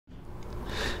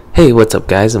Hey, what's up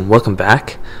guys, and welcome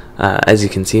back. As you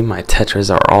can see, my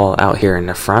tetras are all out here in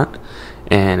the front,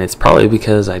 and it's probably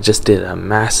because I just did a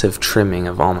massive trimming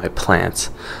of all my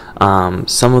plants.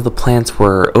 Some of the plants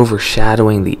were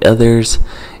overshadowing the others,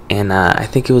 and I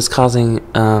think it was causing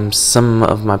some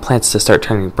of my plants to start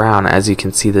turning brown, as you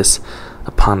can see this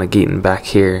Aponogeton back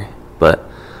here. But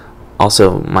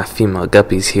also my female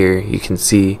guppies here, you can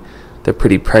see they're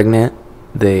pretty pregnant.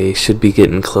 They should be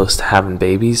getting close to having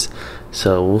babies,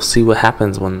 so we'll see what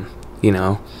happens when,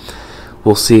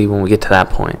 we'll see when we get to that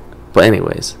point. But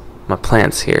anyways, my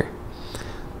plants here,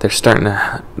 they're starting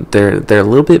to, they're a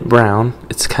little bit brown.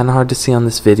 It's kind of hard to see on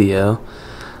this video,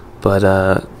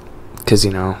 but because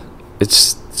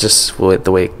it's just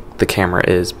the way the camera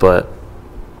is. But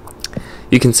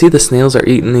you can see the snails are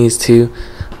eating these too.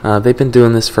 They've been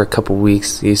doing this for a couple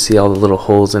weeks. You see all the little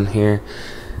holes in here,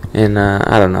 and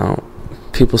I don't know.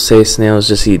 People say snails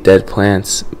just eat dead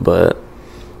plants, but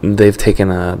they've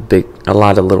taken a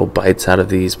lot of little bites out of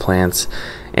these plants,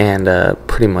 and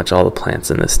pretty much all the plants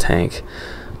in this tank.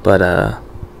 But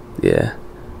yeah,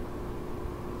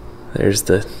 there's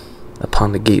the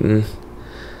Aponogeton.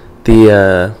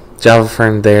 The Java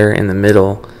fern there in the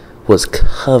middle was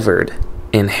covered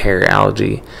in hair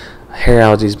algae. Hair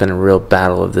algae's been a real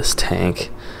battle of this tank.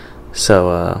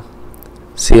 So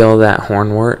see all that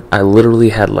hornwort? I literally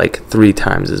had like 3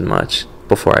 times as much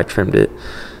before I trimmed it.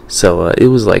 So it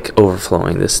was like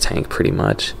overflowing this tank pretty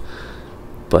much.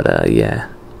 But yeah.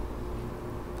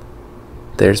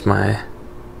 There's my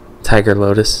tiger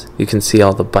lotus. You can see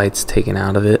all the bites taken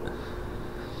out of it.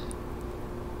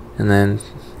 And then,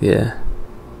 yeah.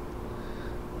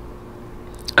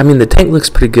 I mean, the tank looks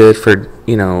pretty good for,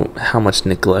 how much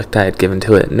neglect I had given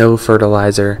to it. No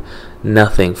fertilizer,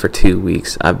 nothing for 2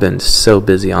 weeks. I've been so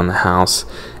busy on the house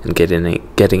and getting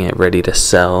it ready to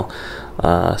sell.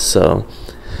 So,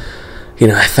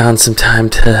 I found some time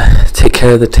to take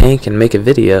care of the tank and make a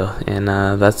video, and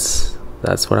that's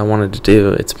what I wanted to do.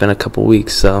 It's been a couple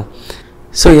weeks, so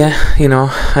yeah,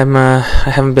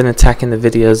 I haven't been attacking the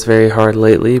videos very hard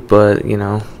lately, but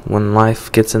when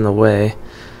life gets in the way,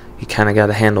 you kind of got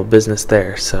to handle business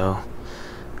there. So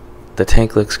the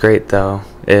tank looks great though.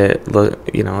 It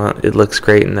looks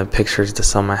great in the pictures to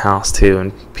sell my house too,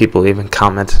 and people even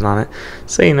commented on it.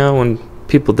 So when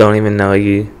people don't even know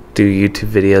you do YouTube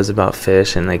videos about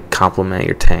fish and they compliment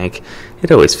your tank,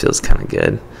 it always feels kind of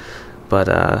good. But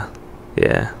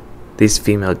yeah, these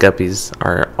female guppies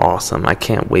are awesome. I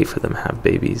can't wait for them to have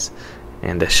babies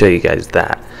and to show you guys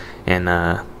that. And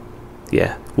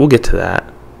yeah, we'll get to that.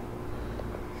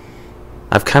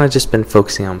 I've kind of just been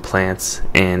focusing on plants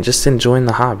and just enjoying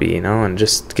the hobby, and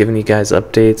just giving you guys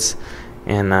updates,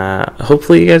 and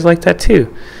hopefully you guys like that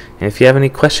too. And if you have any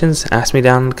questions, ask me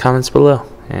down in the comments below,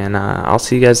 and I'll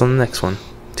see you guys on the next one.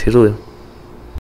 Toodaloo.